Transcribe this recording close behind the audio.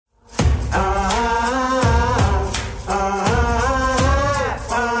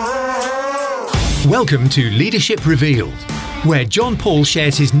Welcome to Leadership Revealed, where John Paul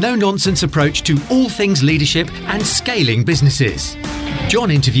shares his no-nonsense approach to all things leadership and scaling businesses. John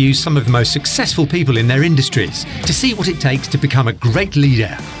interviews some of the most successful people in their industries to see what it takes to become a great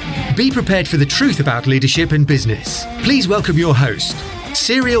leader. Be prepared for the truth about leadership and business. Please welcome your host,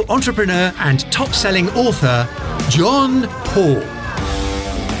 serial entrepreneur and top-selling author, John Paul.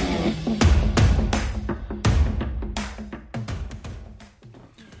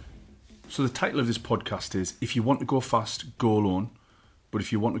 So the title of this podcast is, If You Want to Go Fast, Go Alone, but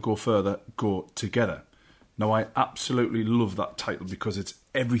if you want to go further, go together. Now, I absolutely love that title because it's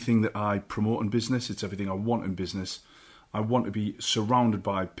everything that I promote in business. It's everything I want in business. I want to be surrounded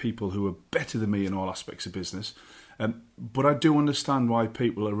by people who are better than me in all aspects of business. But I do understand why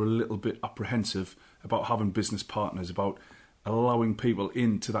people are a little bit apprehensive about having business partners, about allowing people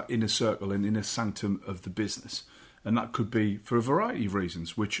into that inner circle and inner sanctum of the business. And that could be for a variety of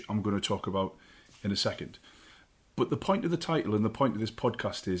reasons, which I'm going to talk about in a second. But the point of the title and the point of this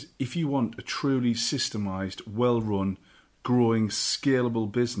podcast is, if you want a truly systemized, well-run, growing,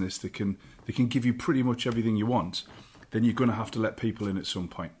 scalable business that can give you pretty much everything you want, then you're going to have to let people in at some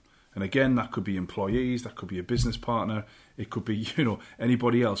point. And again, that could be employees, that could be a business partner, it could be,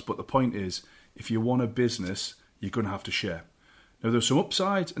 anybody else. But the point is, if you want a business, you're going to have to share. Now, there's some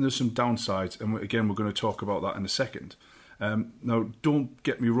upsides and there's some downsides, and again, we're going to talk about that in a second. Now, don't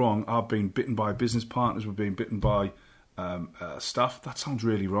get me wrong, I've been bitten by business partners, we've been bitten by staff. That sounds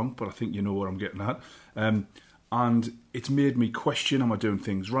really wrong, but I think you know what I'm getting at. And it's made me question, am I doing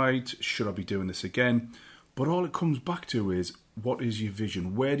things right? Should I be doing this again? But all it comes back to is, what is your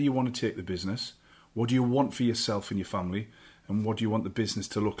vision? Where do you want to take the business? What do you want for yourself and your family? And what do you want the business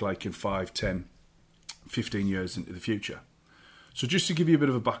to look like in 5, 10, 15 years into the future? So just to give you a bit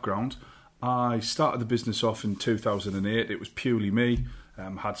of a background, I started the business off in 2008. It was purely me,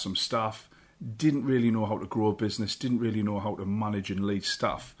 had some staff, didn't really know how to grow a business, didn't really know how to manage and lead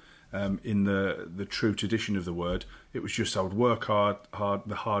staff in the true tradition of the word. It was just I would work hard,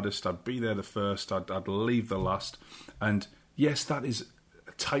 the hardest, I'd be there the first, I'd leave the last. And yes, that is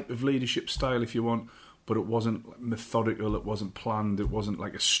a type of leadership style if you want, but it wasn't methodical, it wasn't planned, it wasn't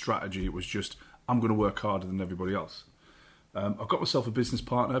like a strategy. It was just, I'm going to work harder than everybody else. I've got myself a business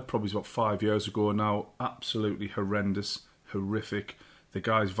partner, probably about 5 years ago now, absolutely horrendous, horrific. The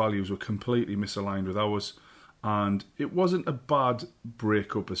guy's values were completely misaligned with ours, and it wasn't a bad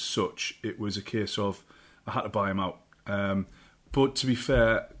breakup as such. It was a case of, I had to buy him out. But to be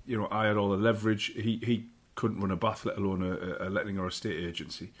fair, I had all the leverage. He couldn't run a bath, let alone a letting or estate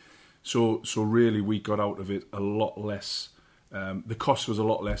agency. So really we got out of it a lot less. The cost was a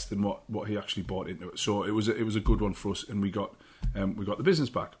lot less than what he actually bought into it, so it was a good one for us, and we got the business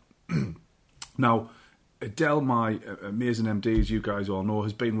back. Now, Adele, my amazing MD, as you guys all know,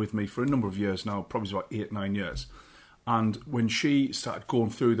 has been with me for a number of years now, probably about 8-9 years. And when she started going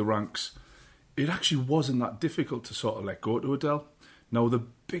through the ranks, it actually wasn't that difficult to sort of let go to Adele. Now, the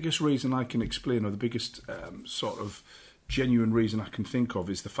biggest reason I can explain, or the biggest sort of genuine reason I can think of,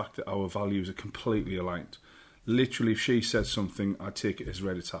 is the fact that our values are completely aligned. Literally, if she says something, I take it as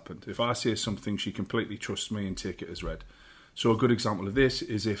read it's happened. If I say something, she completely trusts me and take it as read. So a good example of this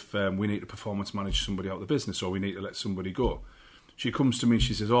is if we need to performance manage somebody out of the business, or we need to let somebody go. She comes to me and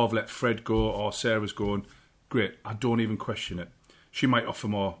she says, I've let Fred go, or Sarah's going. Great, I don't even question it. She might offer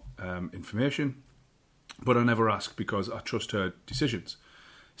more information, but I never ask because I trust her decisions.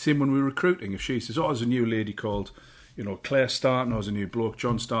 Same when we're recruiting. If she says, there's a new lady called Claire starting, or there's a new bloke,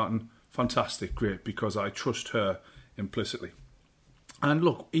 John, starting, fantastic, great, because I trust her implicitly. And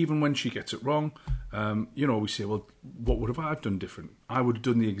look, even when she gets it wrong, we say, well, what would have I done different? I would have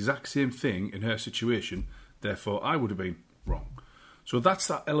done the exact same thing in her situation, therefore I would have been wrong. So that's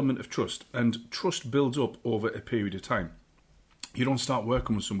that element of trust, and trust builds up over a period of time. You don't start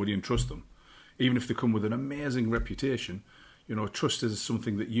working with somebody and trust them. Even if they come with an amazing reputation, trust is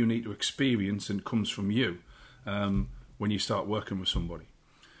something that you need to experience and comes from you when you start working with somebody.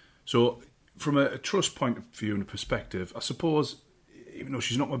 So from a trust point of view and a perspective, I suppose, even though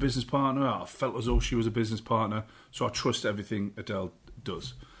she's not my business partner, I felt as though she was a business partner, so I trust everything Adele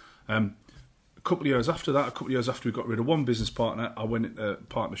does. A couple of years after we got rid of one business partner, I went into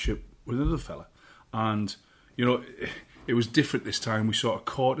partnership with another fella. And, it was different this time. We sort of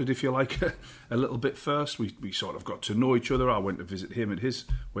courted, if you like, a little bit first. We sort of got to know each other. I went to visit him at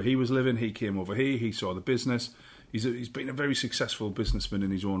where he was living. He came over here. He saw the business. He's been a very successful businessman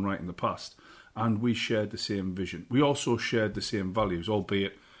in his own right in the past, and we shared the same vision. We also shared the same values,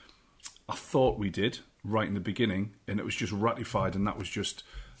 albeit I thought we did right in the beginning, and it was just ratified, and that was just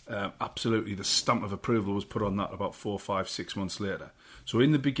absolutely the stamp of approval was put on that about 4, 5, 6 months later. So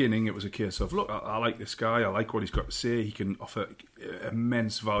in the beginning, it was a case of, look, I like this guy, I like what he's got to say, he can offer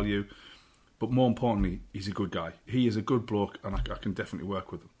immense value, but more importantly, he's a good guy. He is a good bloke, and I can definitely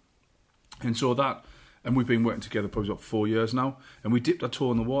work with him. And so that, and we've been working together probably about 4 years now, and we dipped our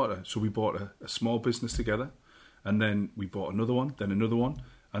toe in the water. So we bought a small business together, and then we bought another one,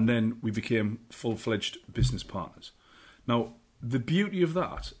 and then we became full-fledged business partners. Now, the beauty of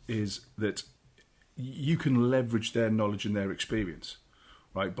that is that you can leverage their knowledge and their experience,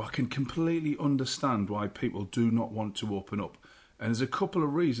 right? But I can completely understand why people do not want to open up. And there's a couple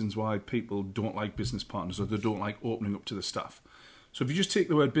of reasons why people don't like business partners, or they don't like opening up to the staff. So if you just take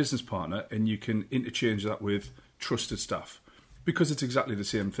the word business partner and you can interchange that with trusted staff, because it's exactly the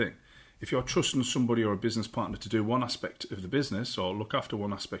same thing. If you're trusting somebody or a business partner to do one aspect of the business or look after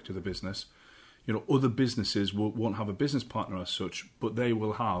one aspect of the business, other businesses won't have a business partner as such, but they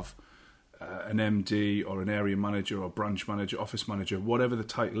will have an MD or an area manager or branch manager, office manager, whatever the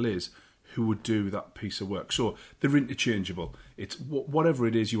title is, who would do that piece of work. So they're interchangeable. It's whatever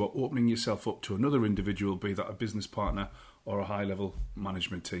it is, you are opening yourself up to another individual, be that a business partner or a high-level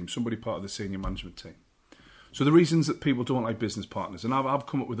management team, somebody part of the senior management team. So the reasons that people don't like business partners, and I've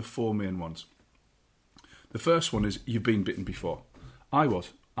come up with the 4 main ones. The first one is you've been bitten before.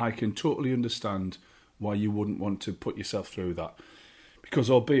 I can totally understand why you wouldn't want to put yourself through that. Because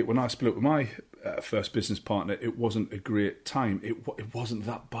albeit when I split up with my first business partner, it wasn't a great time. It wasn't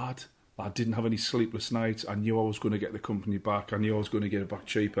that bad. I didn't have any sleepless nights. I knew I was going to get the company back. I knew I was going to get it back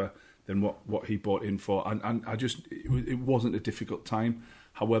cheaper than what he bought in for. And it wasn't a difficult time.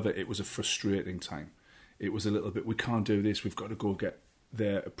 However, it was a frustrating time. It was a little bit, we can't do this, we've got to go get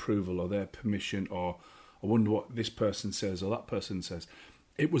their approval or their permission, or I wonder what this person says or that person says.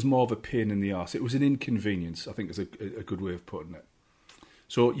 It was more of a pain in the arse. It was an inconvenience, I think is a good way of putting it.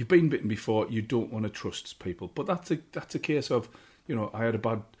 So you've been bitten before, you don't want to trust people. But that's a case of, I had a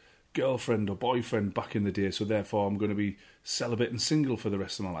bad girlfriend or boyfriend back in the day, so therefore I'm going to be celibate and single for the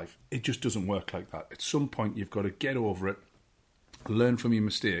rest of my life. It just doesn't work like that. At some point you've got to get over it, learn from your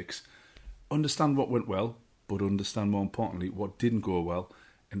mistakes, understand what went well, but understand more importantly what didn't go well,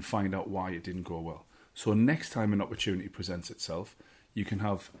 and find out why it didn't go well. So next time an opportunity presents itself, you can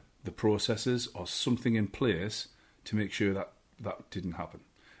have the processes or something in place to make sure that didn't happen.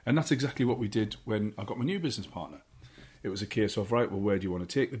 And that's exactly what we did when I got my new business partner. It was a case of, right, well, where do you want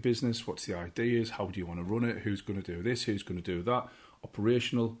to take the business? What's the ideas? How do you want to run it? Who's going to do this? Who's going to do that?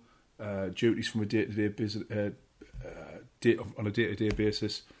 Operational duties from a day-to-day business, on a day-to-day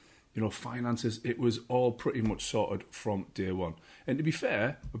basis. Finances. It was all pretty much sorted from day one. And to be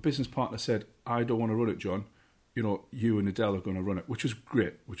fair, my business partner said, I don't want to run it, John. You and Adele are going to run it, which was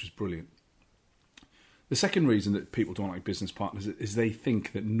great, which was brilliant. The second reason that people don't like business partners is they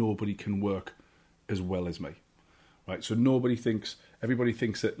think that nobody can work as well as me. Right? So everybody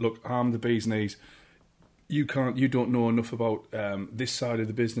thinks that, look, I'm the bee's knees. You don't know enough about this side of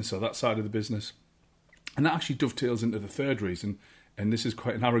the business or that side of the business. And that actually dovetails into the third reason, and this is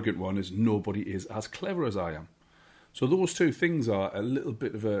quite an arrogant one, is nobody is as clever as I am. So those two things are a little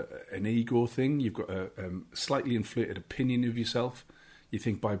bit of an ego thing. You've got a slightly inflated opinion of yourself. You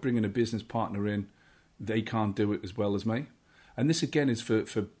think by bringing a business partner in, they can't do it as well as me. And this again is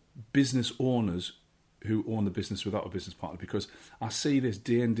for business owners who own the business without a business partner, because I see this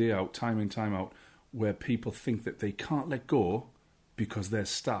day in, day out, time in, time out, where people think that they can't let go because their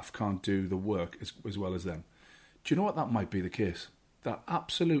staff can't do the work as well as them. Do you know what? That might be the case. That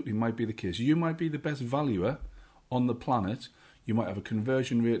absolutely might be the case. You might be the best valuer on the planet. You might have a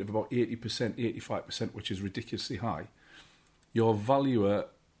conversion rate of about 80%, 85%, which is ridiculously high. Your valuer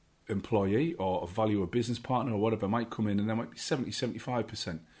employee or a valuer business partner or whatever might come in and there might be 70,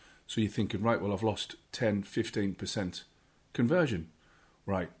 75%. So you're thinking, right, well, I've lost 10, 15% conversion.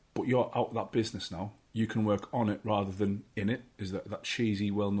 Right, but you're out of that business now. You can work on it rather than in it, is that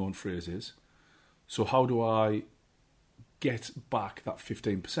cheesy, well-known phrase is. So how do I get back that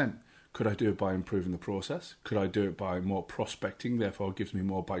 15%? Could I do it by improving the process? Could I do it by more prospecting, therefore it gives me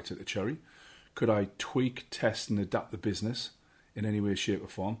more bites at the cherry? Could I tweak, test and adapt the business in any way, shape or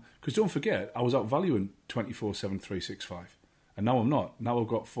form? Because don't forget, I was out valuing 24/7, 365. And now I'm not. Now I've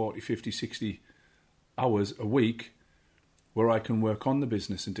got 40, 50, 60 hours a week where I can work on the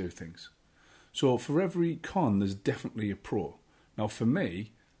business and do things. So for every con, there's definitely a pro. Now for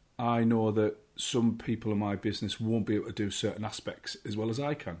me, I know that some people in my business won't be able to do certain aspects as well as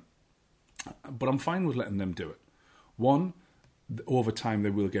I can. But I'm fine with letting them do it. One, over time they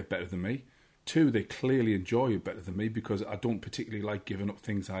will get better than me. Two, they clearly enjoy it better than me because I don't particularly like giving up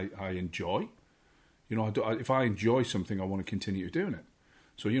things I enjoy. If I enjoy something, I want to continue doing it.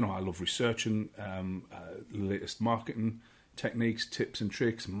 So, I love researching the latest marketing techniques, tips and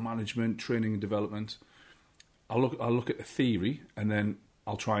tricks, management, training and development. I'll look at the theory, and then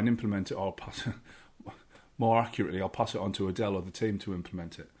I'll try and implement it, or pass it, more accurately, I'll pass it on to Adele or the team to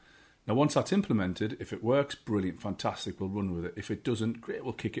implement it. Now, once that's implemented, if it works, brilliant, fantastic, we'll run with it. If it doesn't, great,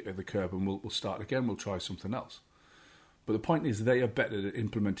 we'll kick it to the curb and we'll start again, we'll try something else. But the point is, they are better at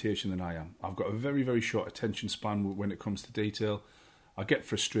implementation than I am. I've got a very, very short attention span when it comes to detail. I get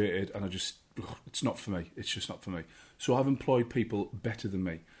frustrated and it's not for me. It's just not for me. So I've employed people better than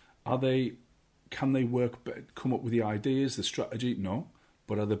me. Can they come up with the ideas, the strategy? No.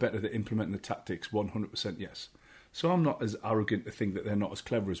 But are they better at implementing the tactics? 100% yes. So I'm not as arrogant to think that they're not as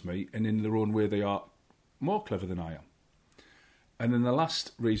clever as me, and in their own way they are more clever than I am. And then the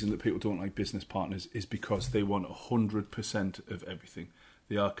last reason that people don't like business partners is because they want 100% of everything.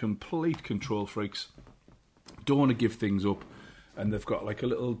 They are complete control freaks, don't want to give things up, and they've got like a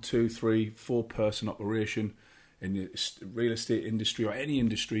little 2, 3, 4 person operation in the real estate industry or any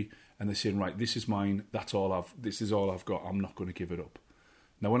industry, and they're saying, right, this is mine, this is all I've got, I'm not going to give it up.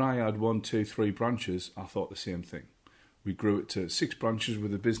 Now, when I had 1, 2, 3 branches, I thought the same thing. We grew it to 6 branches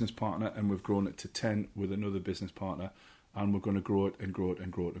with a business partner, and we've grown it to 10 with another business partner, and we're going to grow it and grow it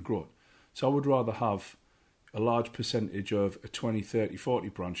and grow it and grow it. So I would rather have a large percentage of a 20, 30, 40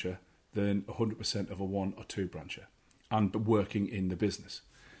 brancher than 100% of a 1 or 2 brancher, and working in the business.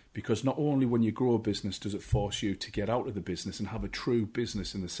 Because not only when you grow a business does it force you to get out of the business and have a true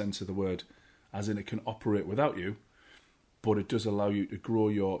business in the sense of the word, as in it can operate without you, but it does allow you to grow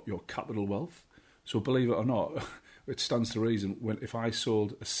your capital wealth. So believe it or not, it stands to reason, if I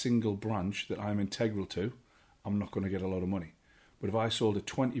sold a single branch that I'm integral to, I'm not going to get a lot of money. But if I sold a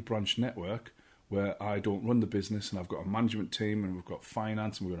 20-branch network where I don't run the business and I've got a management team and we've got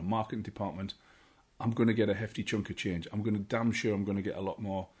finance and we've got a marketing department, I'm going to get a hefty chunk of change. I'm going to get a lot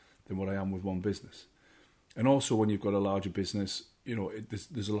more than what I am with one business. And also when you've got a larger business,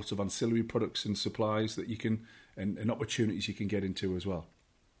 there's a lot of ancillary products and supplies that you can, and opportunities you can get into as well.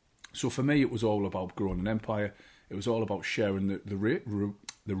 So for me, it was all about growing an empire. It was all about sharing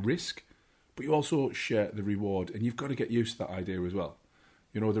the risk, but you also share the reward, and you've got to get used to that idea as well.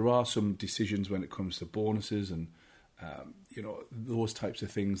 There are some decisions when it comes to bonuses and, those types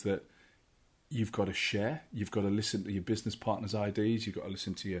of things that you've got to share. You've got to listen to your business partner's ideas. You've got to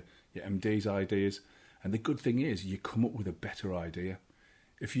listen to your MD's ideas. And the good thing is you come up with a better idea.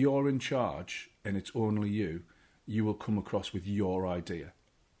 If you're in charge and it's only you, you will come across with your idea.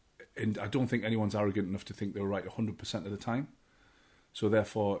 And I don't think anyone's arrogant enough to think they're right 100% of the time. So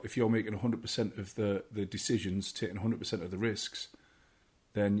therefore, if you're making 100% of the decisions, taking 100% of the risks,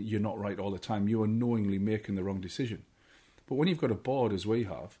 then you're not right all the time. You are knowingly making the wrong decision. But when you've got a board, as we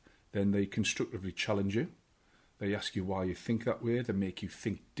have, then they constructively challenge you. They ask you why you think that way. They make you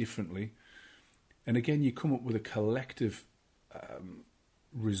think differently. And again, you come up with a collective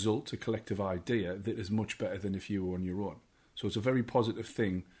result, a collective idea that is much better than if you were on your own. So it's a very positive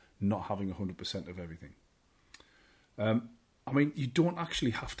thing not having 100% of everything. You don't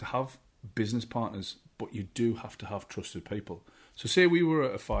actually have to have business partners, but you do have to have trusted people. So say we were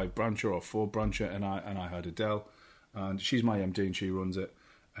at a 5-brancher or 4-brancher and I had Adele, and she's my MD and she runs it.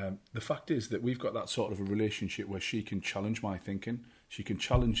 The fact is that we've got that sort of a relationship where she can challenge my thinking, she can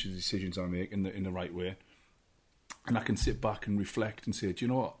challenge the decisions I make in the right way, and I can sit back and reflect and say, do you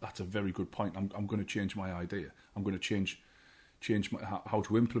know what, that's a very good point. I'm going to change my idea. I'm going to change how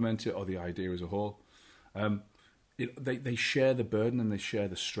to implement it or the idea as a whole. They share the burden and they share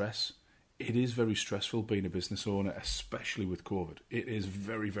the stress. It is very stressful being a business owner, especially with COVID. It is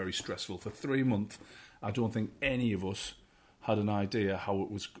very, very stressful. For 3 months, I don't think any of us had an idea how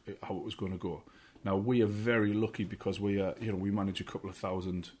it was going to go. Now, we are very lucky because we manage a couple of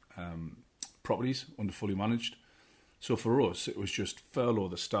thousand properties under fully managed. So for us, it was just furlough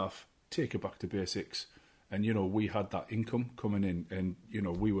the staff, take it back to basics, and we had that income coming in, and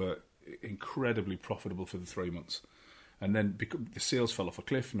we were incredibly profitable for the 3 months. And then the sales fell off a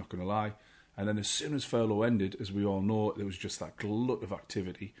cliff, not going to lie. And then as soon as furlough ended, as we all know, there was just that glut of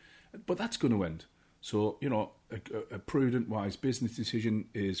activity. But that's going to end. So, a prudent, wise business decision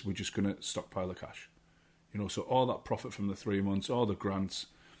is we're just going to stockpile the cash. So all that profit from the 3 months, all the grants,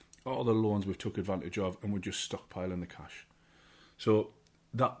 all the loans we've took advantage of, and we're just stockpiling the cash. So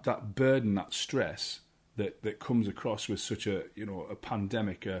that burden, that stress that comes across with such a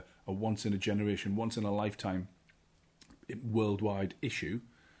pandemic, a once in a generation, once in a lifetime worldwide issue,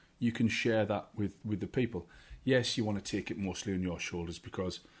 you can share that with the people. Yes, you want to take it mostly on your shoulders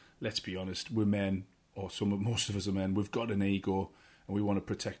because, let's be honest, we're men, or most of us are men. We've got an ego, and we want to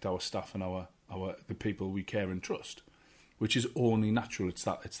protect our staff and the people we care and trust. which is only natural. It's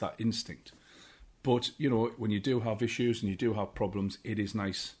that instinct. But, you know, when you do have issues and you do have problems, it is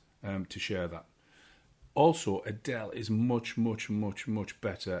nice to share that. Also, Adele is much, much, much, much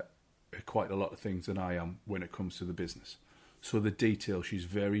better at quite a lot of things than I am when it comes to the business. So the detail, she's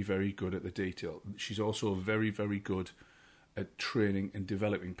very, very good at the detail. She's also very, very good at training and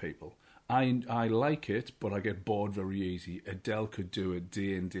developing people. I like it, but I get bored very easy. Adele could do it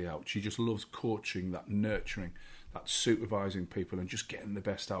day in, day out. She just loves coaching, that nurturing, that supervising people and just getting the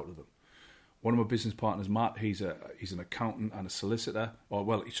best out of them. One of my business partners, Matt, he's an accountant and a solicitor.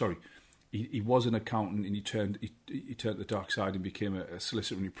 He was an accountant and he turned the dark side and became a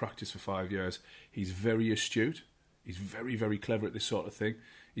solicitor, and he practiced for 5 years. He's very astute. He's very, very clever at this sort of thing.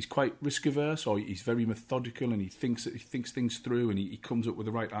 He's quite risk averse, or he's very methodical, and he thinks things through, and he comes up with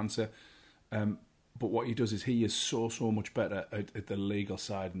the right answer. But what he does is he is so much better at the legal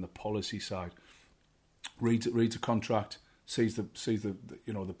side and the policy side. Reads a contract, sees the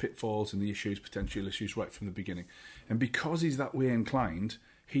pitfalls and the potential issues right from the beginning. And because he's that way inclined,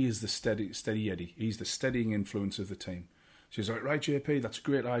 he is the steady Eddie. He's the steadying influence of the team. So he's like, right, JP, that's a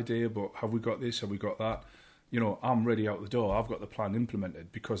great idea, but have we got this? Have we got that? You know, I'm ready out the door. I've got the plan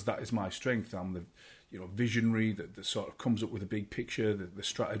implemented because that is my strength. I'm the visionary that sort of comes up with a big picture, the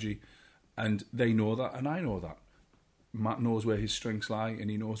strategy, and they know that, and I know that. Matt knows where his strengths lie, and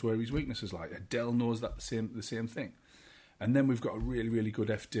he knows where his weaknesses lie. Adele knows that the same thing. And then we've got a really, really good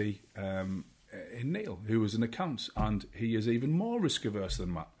FD in Neil, who is an accounts, and he is even more risk averse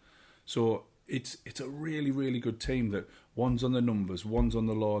than Matt. So it's a really, really good team that one's on the numbers, one's on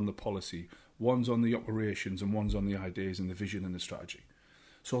the law and the policy, one's on the operations, and one's on the ideas and the vision and the strategy.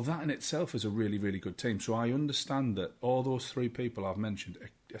 So that in itself is a really, really good team. So I understand that all those three people I've mentioned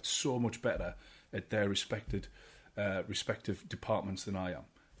are so much better at their respective departments than I am.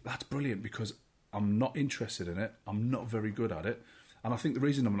 That's brilliant because I'm not interested in it. I'm not very good at it. And I think the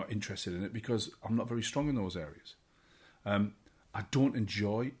reason I'm not interested in it because I'm not very strong in those areas. I don't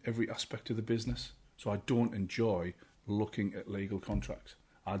enjoy every aspect of the business. So I don't enjoy looking at legal contracts.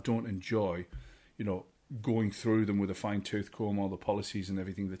 I don't enjoy, going through them with a fine-tooth comb, all the policies and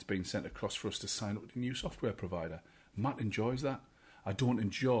everything that's being sent across for us to sign up with a new software provider. Matt enjoys that. I don't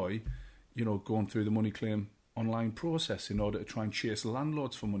enjoy, going through the money claim online process in order to try and chase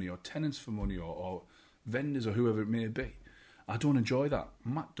landlords for money or tenants for money or vendors or whoever it may be. I don't enjoy that.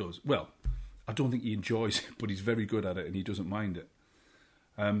 Matt does. Well, I don't think he enjoys it, but he's very good at it and he doesn't mind it.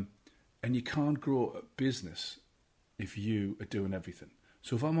 And you can't grow a business if you are doing everything.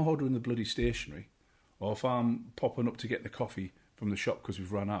 So if I'm ordering the bloody stationery, or if I'm popping up to get the coffee from the shop because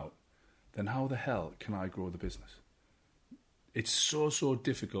we've run out, then how the hell can I grow the business? It's so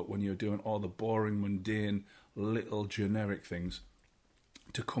difficult when you're doing all the boring, mundane, little generic things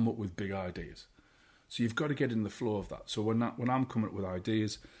to come up with big ideas. So you've got to get in the flow of that. So when I'm coming up with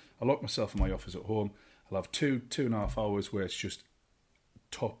ideas, I lock myself in my office at home. I'll have 2.5 hours where it's just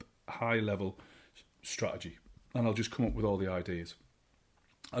top, high-level strategy. And I'll just come up with all the ideas.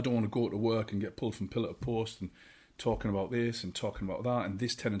 I don't want to go to work and get pulled from pillar to post and talking about this and talking about that and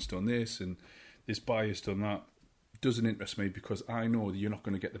this tenant's done this and this buyer's done that. It doesn't interest me because I know that you're not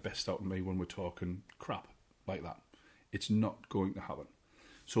going to get the best out of me when we're talking crap like that. It's not going to happen.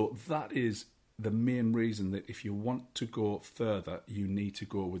 So that is the main reason that if you want to go further, you need to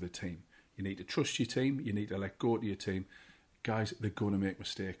go with a team. You need to trust your team. You need to let go to your team. Guys, they're going to make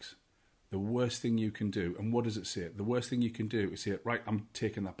mistakes. The worst thing you can do, and what does it say? The worst thing you can do is say, right, I'm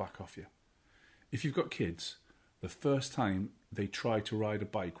taking that back off you. If you've got kids, the first time they try to ride a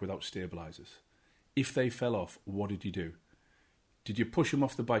bike without stabilisers, if they fell off, what did you do? Did you push them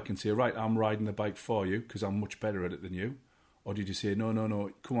off the bike and say, right, I'm riding the bike for you because I'm much better at it than you? Or did you say,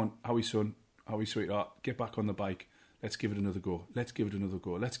 no, come on, Howie son, Howie sweetheart, get back on the bike, let's give it another go, let's give it another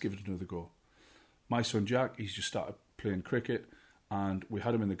go, let's give it another go. My son Jack, he's just started playing cricket, and we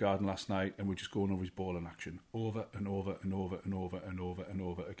had him in the garden last night and we're just going over his ball in action over and over and over and over and over and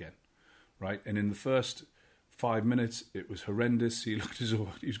over again, right? And in the first 5 minutes, it was horrendous. He looked as though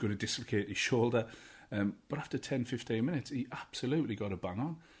he was going to dislocate his shoulder. But after 10, 15 minutes, he absolutely got a bang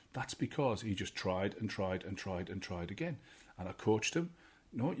on. That's because he just tried and tried and tried and tried again. And I coached him.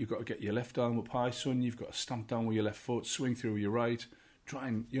 No, you've got to get your left arm up high, son. You've got to stamp down with your left foot, swing through with your right. Try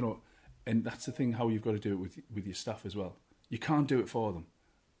and, and that's the thing, how you've got to do it with your staff as well. You can't do it for them.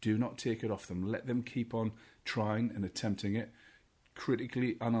 Do not take it off them. Let them keep on trying and attempting it.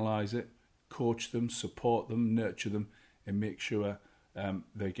 Critically analyse it. Coach them, support them, nurture them, and make sure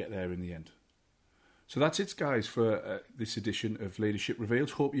they get there in the end. So that's it, guys, for this edition of Leadership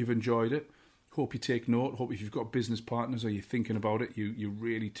Revealed. Hope you've enjoyed it. Hope you take note. Hope if you've got business partners or you're thinking about it, you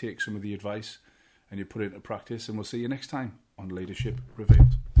really take some of the advice and you put it into practice. And we'll see you next time on Leadership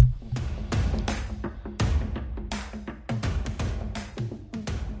Revealed.